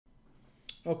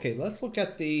Okay, let's look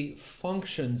at the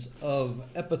functions of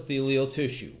epithelial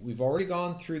tissue. We've already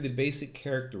gone through the basic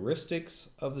characteristics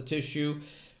of the tissue.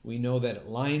 We know that it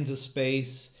lines a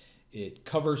space, it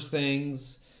covers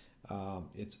things,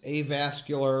 it's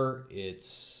avascular,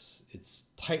 it's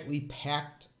tightly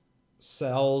packed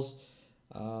cells.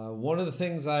 One of the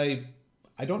things I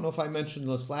don't know if I mentioned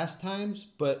this last times,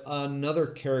 but another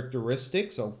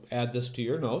characteristic, so add this to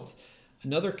your notes.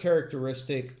 Another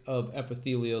characteristic of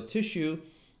epithelial tissue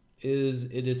is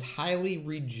it is highly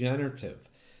regenerative,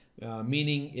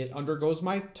 meaning it undergoes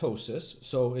mitosis,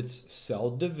 so it's cell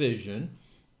division.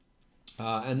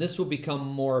 And this will become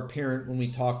more apparent when we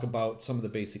talk about some of the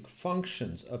basic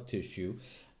functions of tissue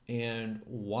and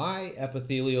why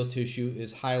epithelial tissue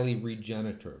is highly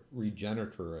regenerative.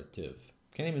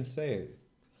 Can't even say it.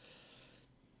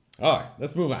 All right,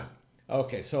 let's move on.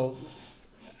 Okay, so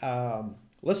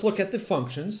let's look at the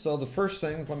functions. So the first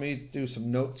thing, let me do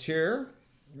some notes here.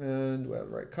 And we have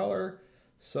the right color.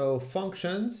 So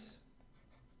functions.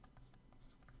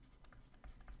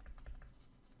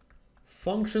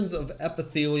 Functions of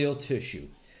epithelial tissue.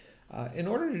 In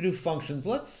order to do functions,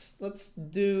 let's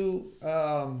do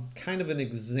kind of an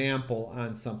example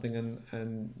on something,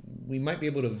 and we might be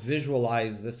able to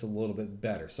visualize this a little bit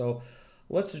better. So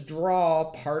let's draw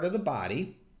part of the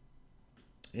body.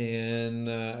 And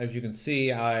as you can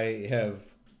see, I have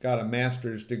got a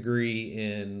master's degree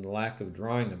in lack of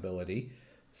drawing ability.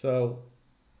 So,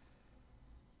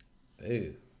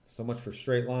 so much for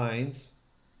straight lines.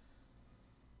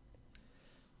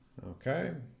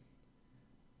 Okay.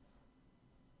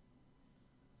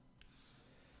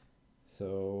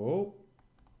 So,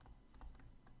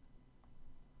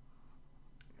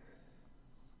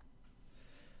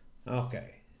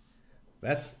 okay,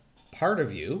 that's part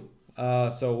of you.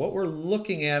 So what we're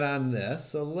looking at on this,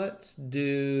 so let's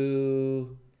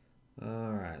do,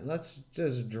 all right, let's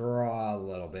just draw a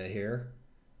little bit here.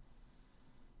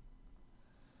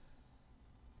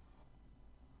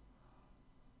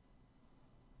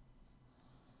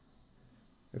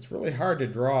 It's really hard to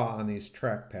draw on these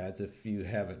trackpads if you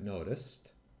haven't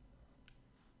noticed.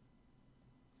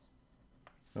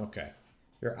 Okay,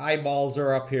 your eyeballs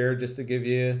are up here just to give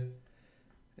you,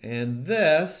 and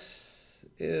this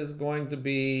is going to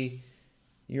be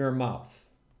your mouth.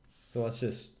 So let's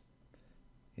just,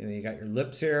 you got your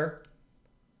lips here.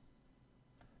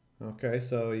 Okay,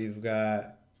 so you've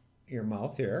got your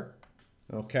mouth here.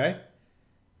 Okay.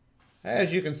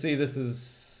 As you can see, this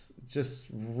is just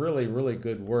really, really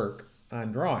good work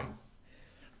on drawing.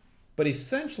 But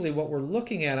essentially what we're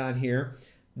looking at on here,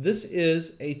 this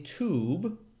is a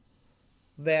tube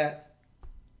that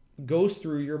goes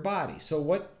through your body. So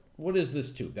what is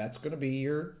this tube? That's going to be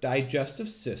your digestive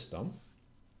system,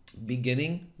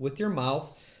 beginning with your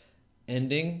mouth,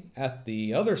 ending at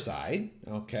the other side.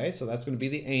 Okay, so that's going to be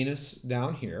the anus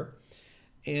down here.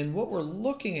 And what we're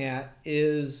looking at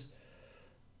is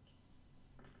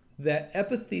that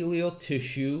epithelial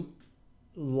tissue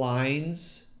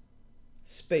lines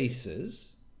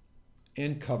spaces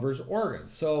and covers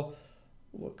organs. So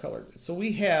what color? So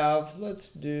we have, let's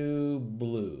do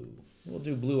blue. We'll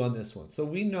do blue on this one. So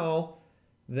we know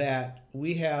that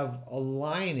we have a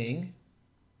lining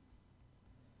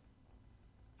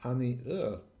on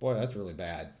the, boy, that's really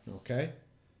bad, okay?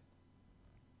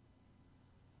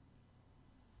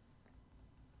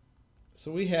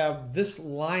 So we have this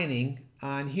lining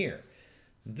on here.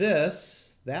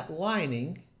 That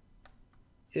lining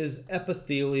is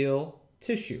epithelial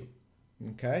tissue,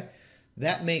 okay?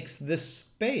 That makes this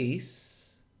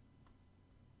space,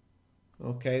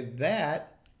 okay,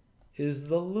 that is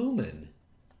the lumen.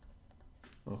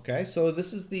 Okay, so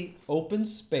this is the open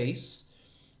space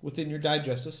within your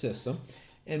digestive system,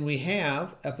 and we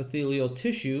have epithelial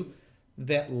tissue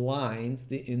that lines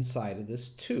the inside of this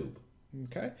tube.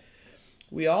 Okay,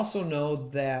 we also know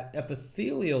that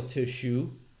epithelial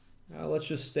tissue, let's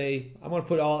just say, I'm going to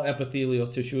put all epithelial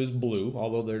tissue as blue,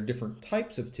 although there are different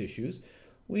types of tissues.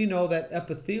 We know that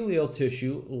epithelial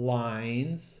tissue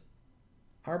lines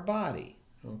our body.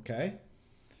 Okay,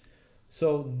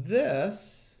 so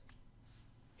this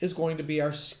is going to be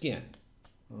our skin.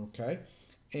 Okay,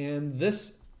 and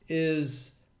this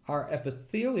is our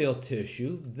epithelial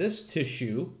tissue, this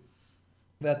tissue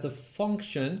that the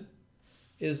function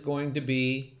is going to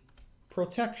be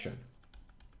protection.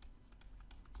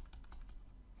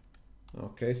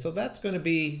 Okay, so that's going to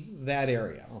be that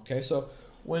area. Okay, so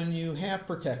when you have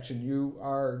protection, you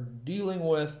are dealing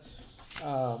with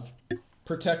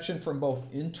protection from both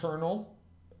internal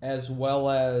as well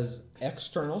as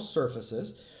external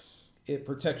surfaces. It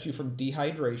protects you from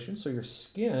dehydration, so your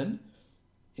skin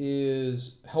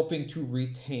is helping to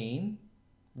retain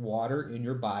water in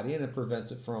your body, and it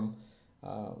prevents it from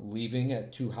leaving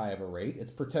at too high of a rate.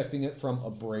 It's protecting it from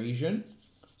abrasion.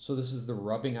 So this is the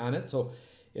rubbing on it. So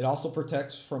it also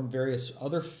protects from various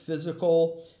other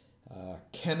physical,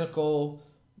 chemical,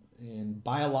 and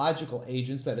biological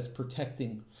agents that it's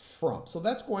protecting from. So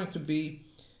that's going to be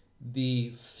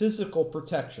the physical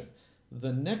protection.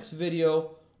 The next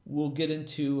video we'll get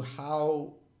into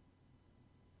how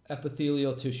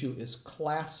epithelial tissue is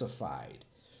classified.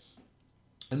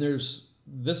 And it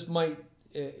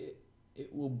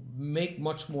will make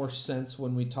much more sense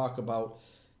when we talk about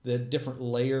the different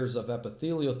layers of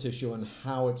epithelial tissue and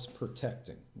how it's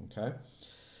protecting, okay?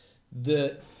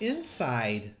 The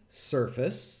inside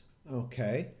surface,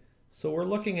 okay, so we're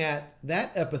looking at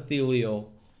that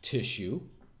epithelial tissue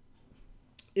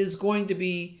is going to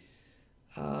be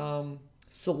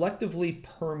selectively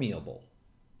permeable,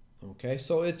 okay?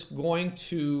 So it's going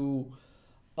to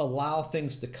allow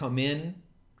things to come in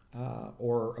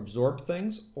or absorb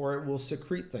things, or it will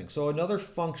secrete things. So another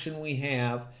function we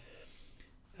have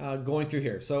going through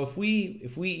here. So if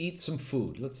we eat some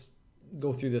food, let's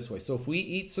go through this way. So if we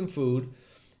eat some food,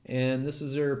 and this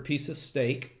is your piece of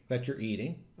steak that you're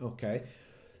eating, okay,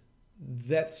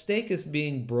 that steak is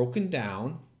being broken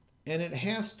down and it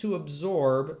has to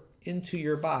absorb into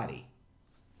your body,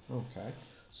 okay?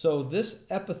 So this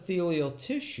epithelial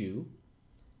tissue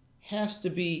has to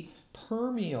be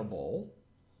permeable,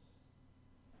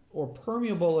 or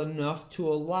permeable enough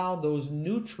to allow those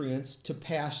nutrients to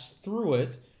pass through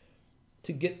it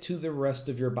to get to the rest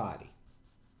of your body,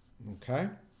 okay?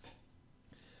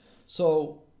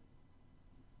 So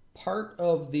part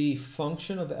of the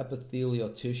function of epithelial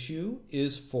tissue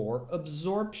is for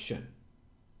absorption,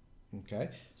 okay?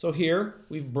 So here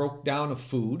we've broke down a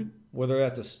food, whether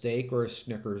that's a steak or a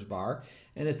Snickers bar,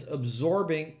 and it's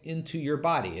absorbing into your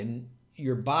body. And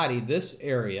your body, this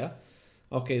area,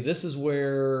 okay, this is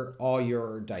where all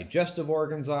your digestive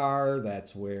organs are.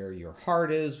 That's where your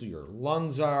heart is, your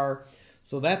lungs are.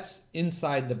 So that's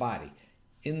inside the body.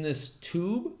 In this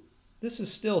tube, this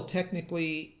is still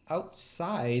technically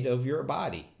outside of your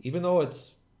body. Even though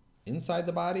it's inside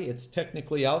the body, it's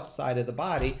technically outside of the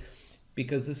body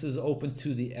because this is open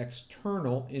to the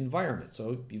external environment.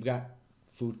 So you've got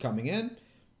food coming in,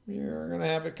 you're going to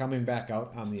have it coming back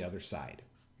out on the other side,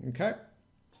 okay?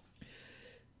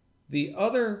 The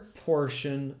other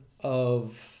portion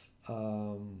of,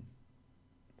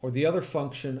 or the other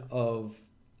function of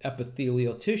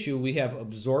epithelial tissue, we have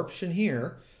absorption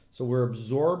here. So we're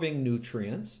absorbing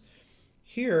nutrients.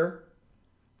 Here,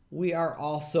 we are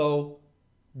also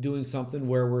doing something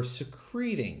where we're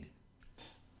secreting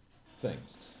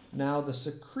things. Now, the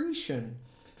secretion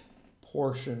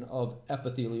portion of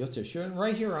epithelial tissue, and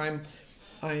right here I'm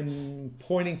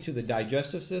pointing to the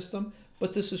digestive system,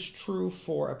 but this is true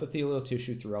for epithelial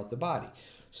tissue throughout the body.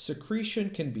 Secretion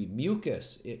can be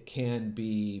mucus, it can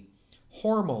be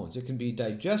hormones, it can be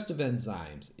digestive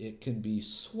enzymes, it can be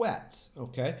sweat,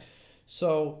 okay?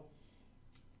 So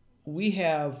we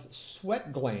have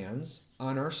sweat glands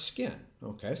on our skin,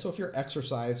 okay? So if you're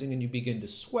exercising and you begin to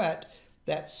sweat,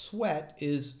 that sweat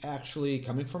is actually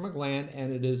coming from a gland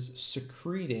and it is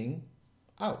secreting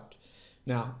out.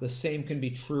 Now, the same can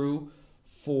be true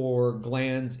for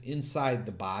glands inside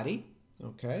the body,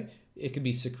 okay? It can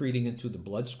be secreting into the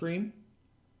bloodstream.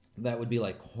 That would be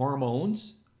like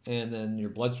hormones, and then your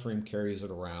bloodstream carries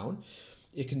it around.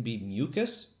 It can be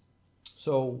mucus.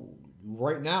 So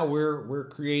right now we're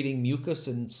creating mucus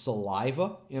and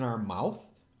saliva in our mouth,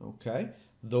 okay?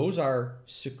 Those are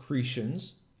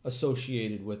secretions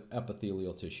associated with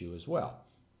epithelial tissue as well.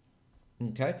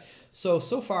 Okay, so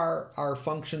far our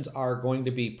functions are going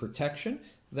to be protection.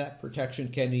 That protection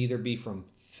can either be from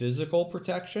physical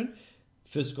protection.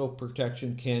 Physical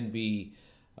protection can be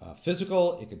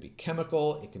physical, it can be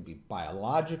chemical, it can be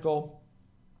biological.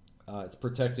 It's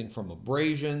protecting from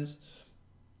abrasions.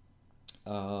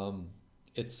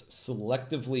 It's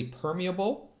selectively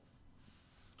permeable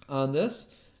on this,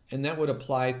 and that would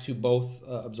apply to both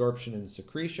absorption and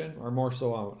secretion, or more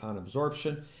so on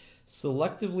absorption.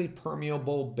 Selectively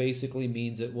permeable basically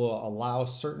means it will allow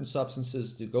certain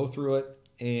substances to go through it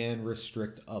and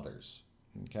restrict others,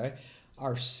 okay?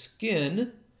 Our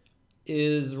skin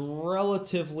is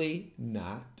relatively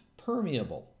not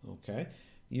permeable, okay?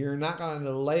 You're not going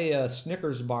to lay a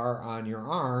Snickers bar on your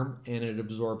arm and it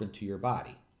absorb into your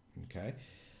body, okay?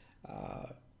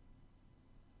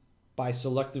 By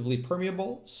selectively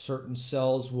permeable, certain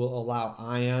cells will allow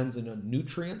ions and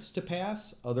nutrients to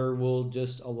pass. Other will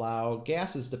just allow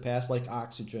gases to pass, like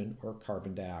oxygen or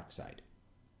carbon dioxide.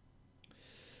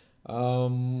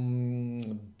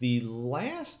 The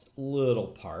last little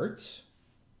part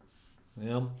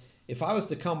Well, if I was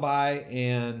to come by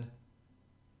and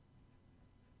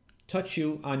touch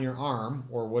you on your arm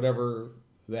or whatever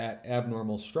that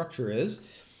abnormal structure is,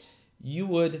 you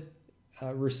would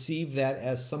receive that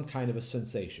as some kind of a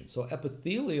sensation. So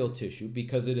epithelial tissue,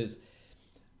 because it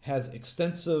has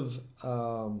extensive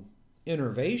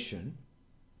innervation,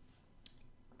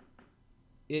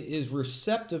 it is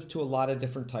receptive to a lot of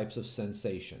different types of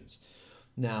sensations.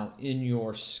 Now, in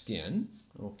your skin,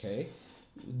 okay,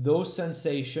 those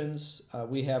sensations,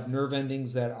 we have nerve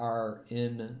endings that are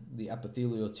in the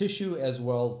epithelial tissue as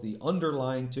well as the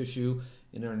underlying tissue.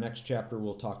 In our next chapter,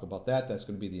 we'll talk about that. That's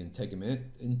going to be the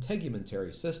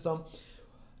integumentary system.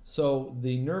 So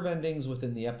the nerve endings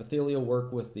within the epithelial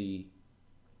work with the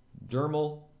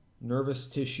dermal nervous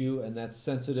tissue, and that's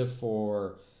sensitive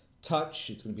for touch.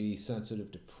 It's going to be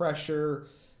sensitive to pressure,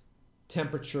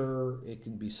 temperature. It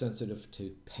can be sensitive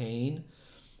to pain.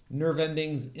 Nerve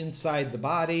endings inside the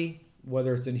body,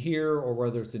 whether it's in here or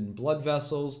whether it's in blood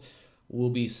vessels, will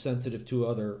be sensitive to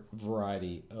other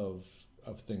variety of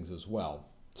things as well.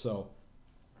 So,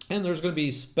 and there's going to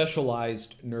be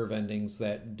specialized nerve endings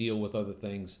that deal with other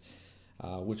things,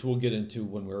 which we'll get into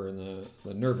when we're in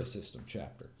the nervous system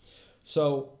chapter.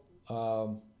 So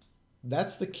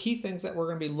that's the key things that we're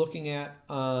going to be looking at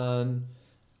on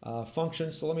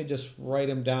functions. So let me just write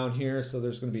them down here. So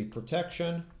there's going to be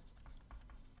protection,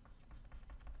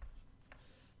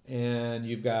 and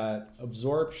you've got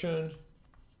absorption,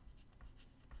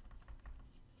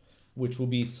 which will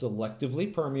be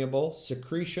selectively permeable,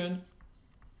 secretion,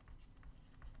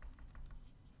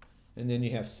 and then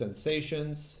you have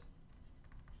sensations,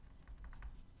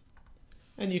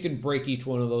 and you can break each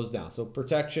one of those down. So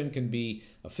protection can be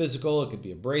a physical, it could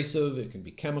be abrasive, it can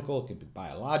be chemical, it could be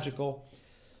biological.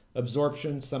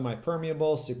 Absorption,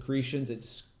 semi-permeable. Secretions, it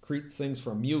secretes things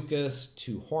from mucus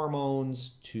to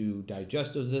hormones to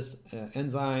digestive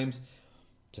enzymes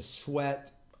to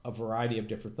sweat, a variety of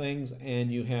different things.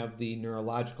 And you have the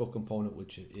neurological component,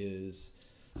 which is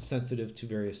sensitive to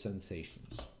various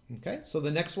sensations. Okay, so the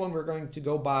next one we're going to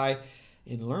go by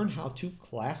and learn how to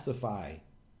classify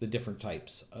the different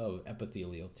types of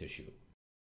epithelial tissue.